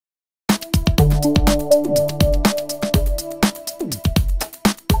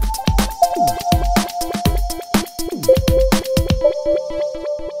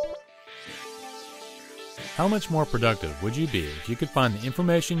How much more productive would you be if you could find the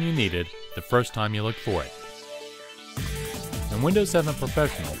information you needed the first time you looked for it? In Windows 7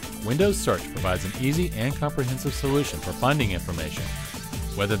 Professional, Windows Search provides an easy and comprehensive solution for finding information,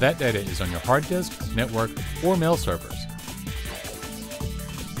 whether that data is on your hard disk, network, or mail servers.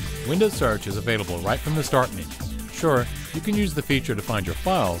 Windows Search is available right from the Start menu. Sure, you can use the feature to find your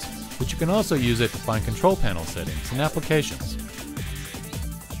files, but you can also use it to find control panel settings and applications.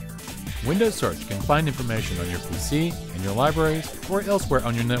 Windows Search can find information on your PC, in your libraries, or elsewhere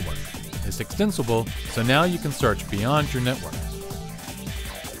on your network. It's extensible, so now you can search beyond your network.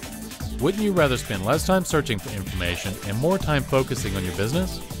 Wouldn't you rather spend less time searching for information and more time focusing on your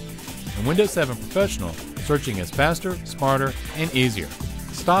business? In Windows 7 Professional, searching is faster, smarter, and easier.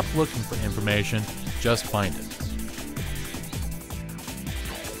 Stop looking for information, just find it.